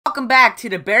Welcome back to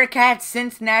the Bearcat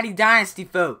Cincinnati Dynasty,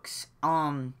 folks.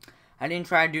 I didn't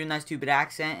try to do that stupid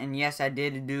accent, and yes, I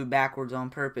did do it backwards on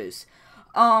purpose.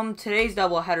 Today's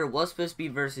doubleheader was supposed to be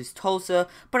versus Tulsa,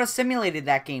 but I simulated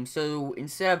that game, so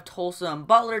instead of Tulsa and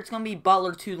Butler, it's gonna be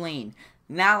Butler-Tulane.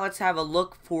 Now let's have a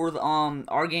look for the,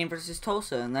 our game versus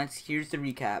Tulsa, and here's the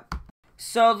recap.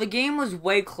 So the game was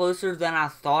way closer than I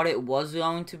thought it was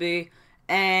going to be.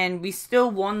 And we still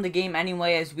won the game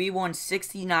anyway, as we won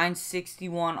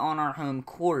 69-61 on our home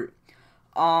court.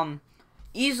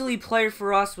 Easily player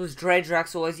for us was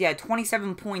Drexel, as he had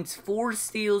 27 points, 4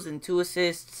 steals, and 2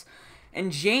 assists.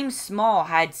 And James Small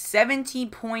had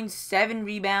 17 points, 7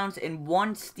 rebounds, and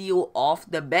 1 steal off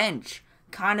the bench.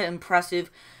 Kind of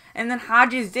impressive. And then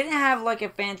Hodges didn't have like a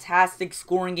fantastic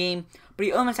scoring game, but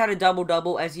he almost had a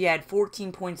double-double, as he had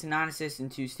 14 points and 9 assists and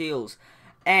 2 steals.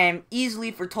 And easily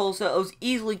for Tulsa, it was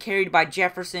easily carried by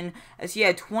Jefferson, as he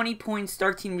had 20 points,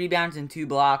 13 rebounds, and 2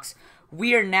 blocks.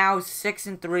 We are now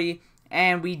 6-3,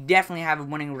 and we definitely have a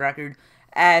winning record,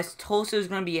 as Tulsa is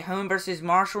going to be home versus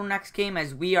Marshall next game,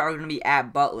 as we are going to be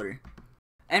at Butler.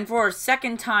 And for our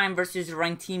second time versus a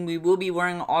ranked team, we will be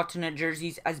wearing alternate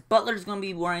jerseys, as Butler is going to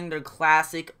be wearing their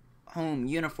classic home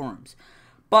uniforms.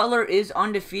 Butler is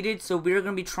undefeated, so we're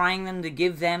going to be trying them to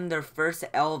give them their first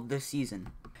L of the season.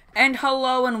 And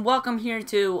hello and welcome here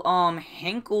to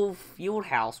Henkel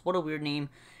Fieldhouse. What a weird name.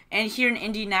 And here in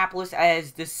Indianapolis,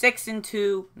 as the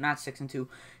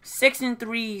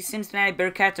 6-3 Cincinnati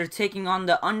Bearcats are taking on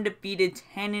the undefeated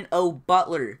 10-0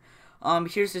 Butler.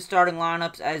 Here's the starting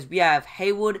lineups, as we have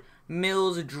Haywood,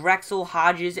 Mills, Drexel,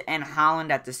 Hodges, and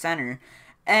Holland at the center.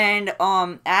 And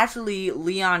actually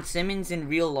Leon Simmons in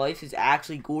real life is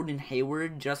actually Gordon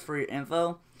Hayward, just for your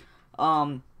info.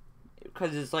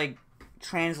 Because it's like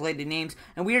translated names,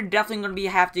 and we are definitely going to be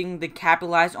having to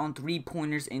capitalize on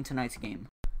 3-pointers in tonight's game.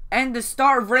 And the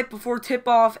start right before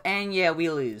tip-off, and yeah, we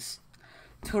lose.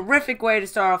 Terrific way to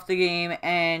start off the game,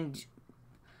 and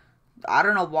I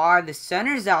don't know why the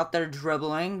center's out there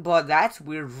dribbling, but that's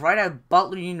weird. Right at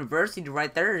Butler University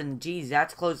right there, and geez,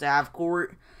 that's close to half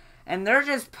court. And they're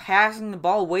just passing the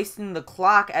ball, wasting the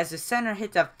clock, as the center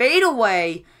hits a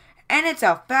fadeaway, and it's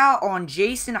a foul on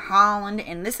Jason Holland,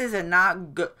 and this is a not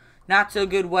so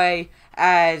good way,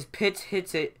 as Pitts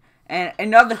hits it. And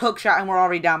another hook shot, and we're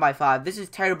already down by 5. This is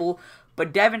terrible.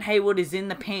 But Devin Haywood is in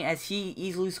the paint, as he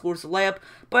easily scores the layup.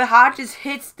 But Hodges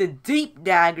hits the deep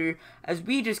dagger, as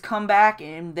we just come back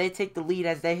and they take the lead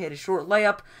as they hit a short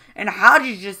layup. And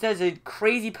Hodges just does a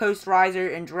crazy post riser,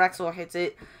 and Drexel hits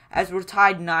it, as we're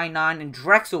tied 9-9. And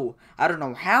Drexel, I don't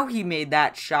know how he made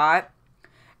that shot.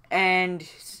 And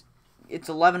it's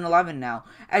 11-11 now,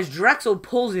 as Drexel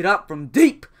pulls it up from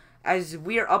deep, as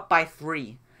we are up by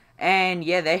 3. And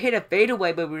yeah, they hit a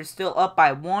fadeaway, but we're still up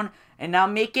by 1. And now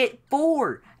make it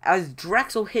 4, as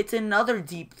Drexel hits another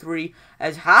deep 3,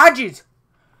 as Hodges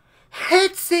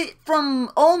hits it from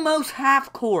almost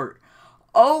half court.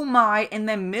 Oh my, and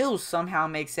then Mills somehow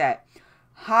makes that.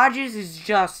 Hodges is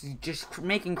just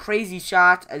making crazy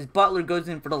shots, as Butler goes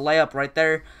in for the layup right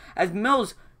there, as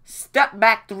Mills step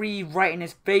back 3 right in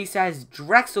his face, as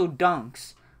Drexel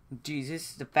dunks. Jeez,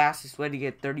 this is the fastest way to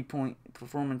get 30-point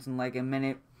performance in like a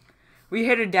minute. We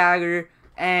hit a dagger,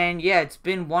 and yeah, it's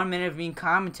been 1 minute of me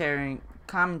commentating,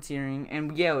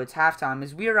 and yeah, it's halftime,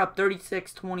 as we are up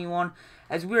 36-21,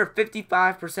 as we are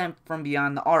 55% from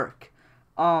beyond the arc.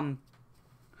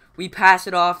 We pass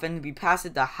it off, and we pass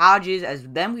it to Hodges, as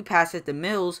then we pass it to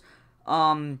Mills,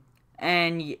 and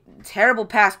terrible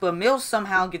pass, but Mills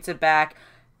somehow gets it back,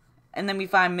 and then we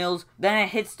find Mills, then it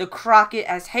hits the Crockett,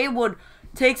 as Haywood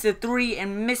takes a 3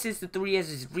 and misses the 3,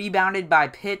 as it's rebounded by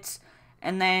Pitts.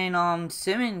 And then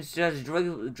Simmons just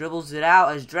dribbles it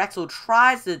out, as Drexel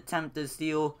tries to attempt to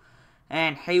steal.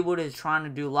 And Haywood is trying to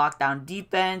do lockdown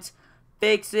defense.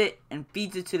 Fakes it and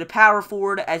feeds it to the power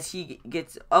forward, as he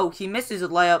misses a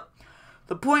layup.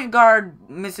 The point guard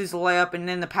misses a layup, and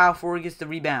then the power forward gets the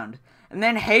rebound. And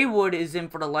then Haywood is in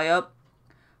for the layup.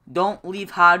 Don't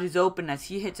leave Hodges open, as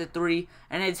he hits a 3.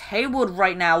 And it's Haywood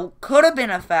right now. Could have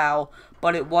been a foul,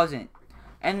 but it wasn't.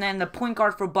 And then the point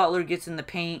guard for Butler gets in the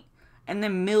paint. And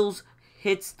then Mills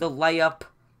hits the layup.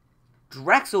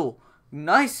 Drexel,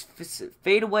 nice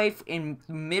fadeaway in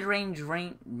mid-range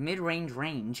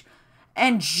range.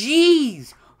 And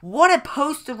jeez, what a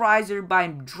posterizer by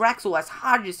Drexel, as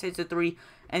Hodges hits a 3.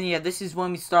 And yeah, this is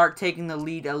when we start taking the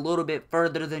lead a little bit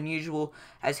further than usual,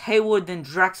 as Haywood then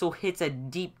Drexel hits a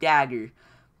deep dagger.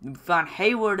 We found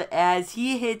Haywood, as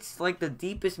he hits like the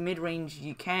deepest mid-range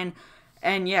you can,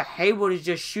 And yeah, Haywood is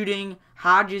just shooting.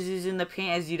 Hodges is in the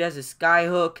paint as he does a sky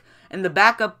hook. And the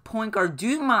backup point guard,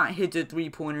 Dumont, hits a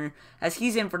three-pointer as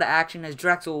he's in for the action as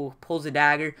Drexel pulls a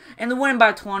dagger. And the win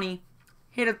by 20.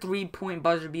 Hit a three-point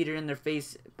buzzer beater in their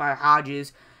face by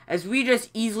Hodges. As we just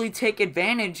easily take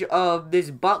advantage of this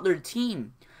Butler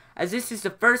team. As this is the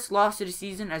first loss of the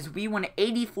season as we won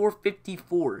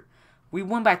 84-54. We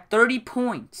won by 30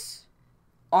 points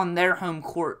on their home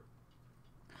court.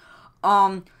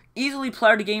 Easily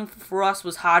player of the game for us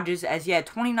was Hodges as he had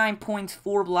 29 points,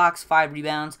 4 blocks, 5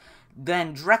 rebounds.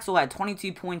 Then Drexel had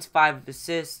 22 points, 5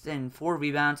 assists, and 4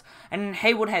 rebounds. And then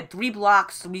Haywood had 3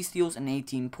 blocks, 3 steals, and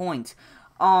 18 points.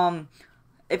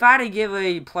 If I had to give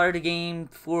a player of the game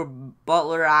for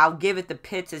Butler, I'll give it to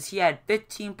Pitts as he had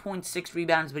 15.6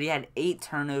 rebounds, but he had 8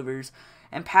 turnovers.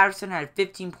 And Patterson had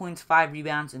 15 points, 5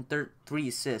 rebounds, and 3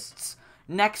 assists.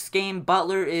 Next game,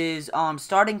 Butler is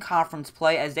starting conference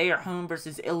play as they are home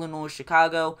versus Illinois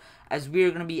Chicago, as we are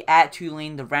going to be at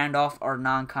Tulane to round off our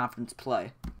non-conference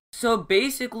play. So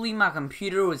basically, my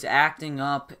computer was acting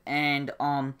up, and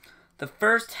the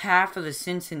first half of the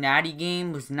Cincinnati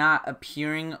game was not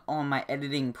appearing on my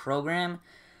editing program.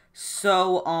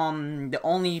 So the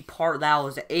only part that I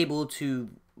was able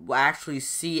to actually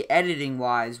see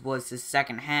editing-wise was the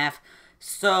second half.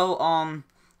 So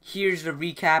here's the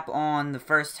recap on the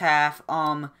first half.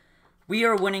 We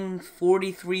are winning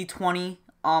 43-20.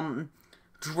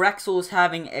 Drexel is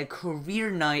having a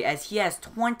career night as he has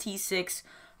 26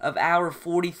 of our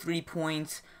 43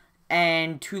 points.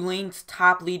 And Tulane's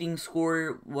top leading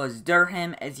scorer was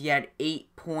Durham as he had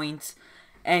 8 points.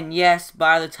 And yes,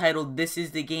 by the title, this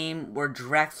is the game where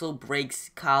Drexel breaks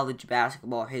college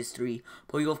basketball history.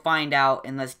 But you'll find out,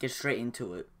 and let's get straight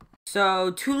into it.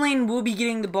 So Tulane will be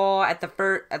getting the ball at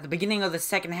the beginning of the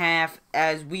second half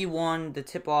as we won the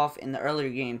tip-off in the earlier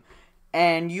game.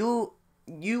 And you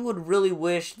would really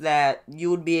wish that you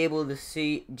would be able to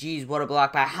see, geez, what a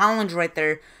block by Holland right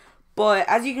there. But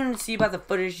as you can see by the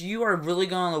footage, you are really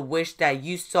going to wish that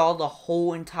you saw the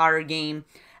whole entire game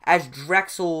as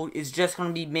Drexel is just going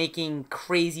to be making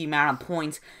crazy amount of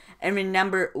points. And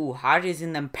remember, Hodges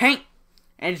in the paint.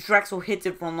 And Drexel hits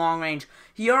it from long range.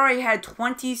 He already had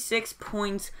 26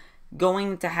 points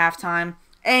going into halftime.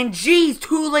 And geez,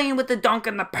 Tulane with the dunk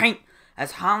in the paint.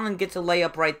 As Holland gets a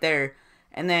layup right there.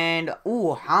 And then,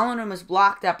 Holland almost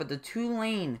blocked that. But the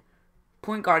Tulane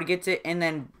point guard gets it. And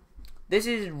then this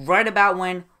is right about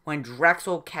when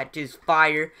Drexel catches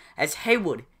fire. As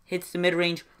Haywood hits the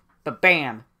mid-range. But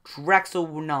bam,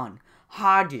 Drexel none.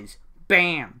 Hodges,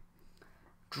 bam.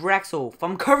 Drexel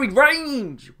from Curry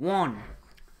range, 1.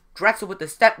 Drexel with the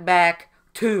step back,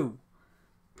 2.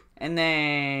 And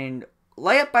then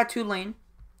layup by Tulane.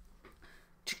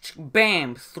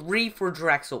 Bam, 3 for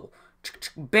Drexel.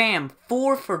 Bam,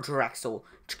 4 for Drexel.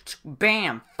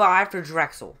 Bam, 5 for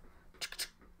Drexel.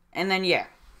 And then, yeah,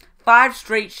 5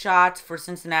 straight shots for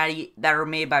Cincinnati that were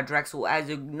made by Drexel as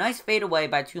a nice fadeaway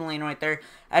by Tulane right there.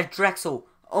 As Drexel,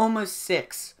 almost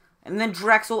 6. And then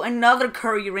Drexel, another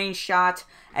Curry range shot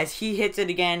as he hits it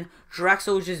again.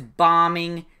 Drexel is just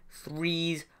bombing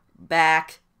threes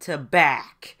back to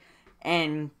back.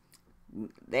 And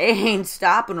they ain't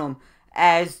stopping them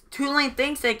as Tulane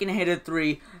thinks they can hit a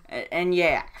 3. And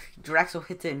yeah, Drexel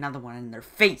hits another one in their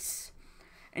face.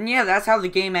 And yeah, that's how the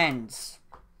game ends.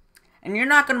 And you're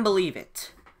not going to believe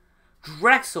it.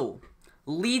 Drexel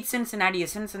leads Cincinnati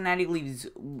as Cincinnati leads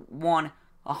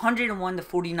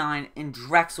 101-49, and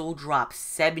Drexel drops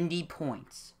 70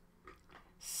 points.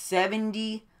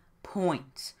 70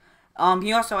 points.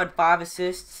 He also had 5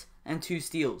 assists and 2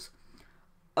 steals.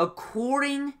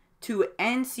 According to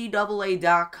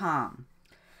Ncaa.com,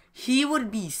 he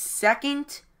would be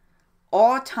second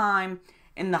all-time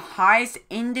in the highest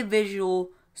individual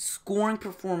scoring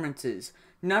performances.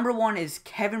 Number 1 is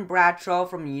Kevin Bradshaw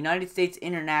from the United States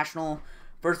International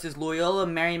versus Loyola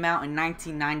Marymount in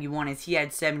 1991 as he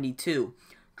had 72.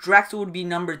 Drexel would be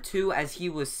number 2 as he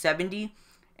was 70.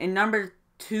 And number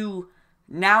 3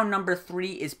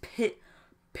 is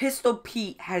Pistol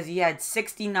Pete as he had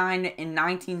 69 in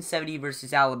 1970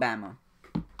 versus Alabama.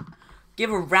 Give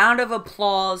a round of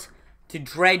applause to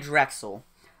Dre Drexel.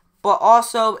 But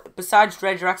also, besides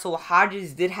Dre Drexel,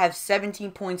 Hodges did have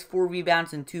 17 points, 4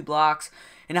 rebounds, and 2 blocks.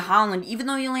 And Holland, even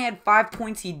though he only had 5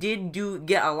 points, he did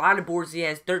get a lot of boards. He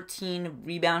has 13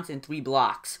 rebounds and 3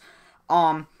 blocks.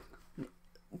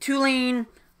 Tulane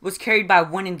was carried by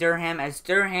Wynn and Durham, as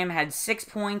Durham had 6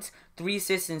 points, 3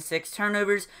 assists, and 6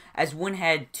 turnovers, as Wynn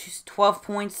had 12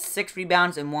 points, 6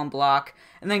 rebounds, and 1 block.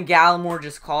 And then Gallimore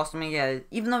just cost him.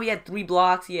 Even though he had 3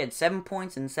 blocks, he had 7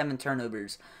 points and 7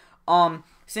 turnovers.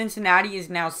 Cincinnati is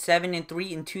now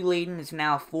 7-3, and Tulane is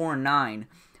now 4-9.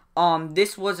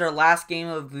 This was our last game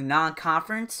of the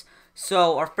non-conference.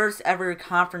 So our first ever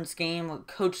conference game,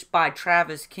 coached by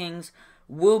Travis Kings,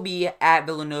 will be at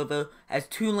Villanova, as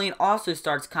Tulane also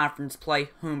starts conference play,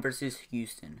 home versus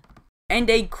Houston. And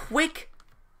a quick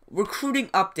recruiting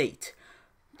update.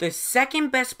 The second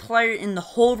best player in the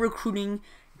whole recruiting,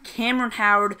 Cameron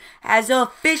Howard, has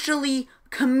officially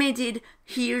committed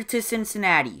here to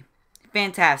Cincinnati.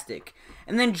 Fantastic.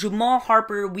 And then Jamal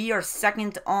Harper, we are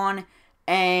second on,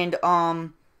 and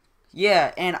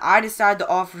yeah, and I decided to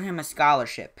offer him a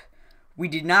scholarship. We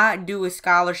did not do a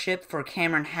scholarship for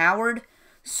Cameron Howard,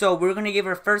 so we're going to give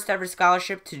our first ever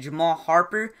scholarship to Jamal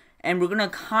Harper, and we're going to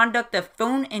conduct a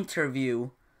phone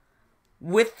interview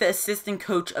with the assistant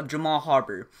coach of Jamal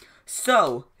Harper.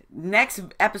 So, next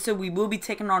episode we will be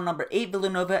taking on number 8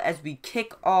 Villanova as we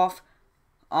kick off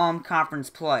conference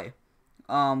play.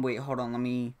 Wait, hold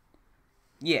on,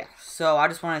 yeah, so I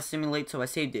just want to simulate, so I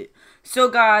saved it. So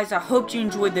guys, I hope you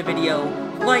enjoyed the video.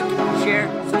 Like, share,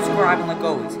 subscribe, and like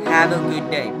always, have a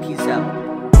good day. Peace out.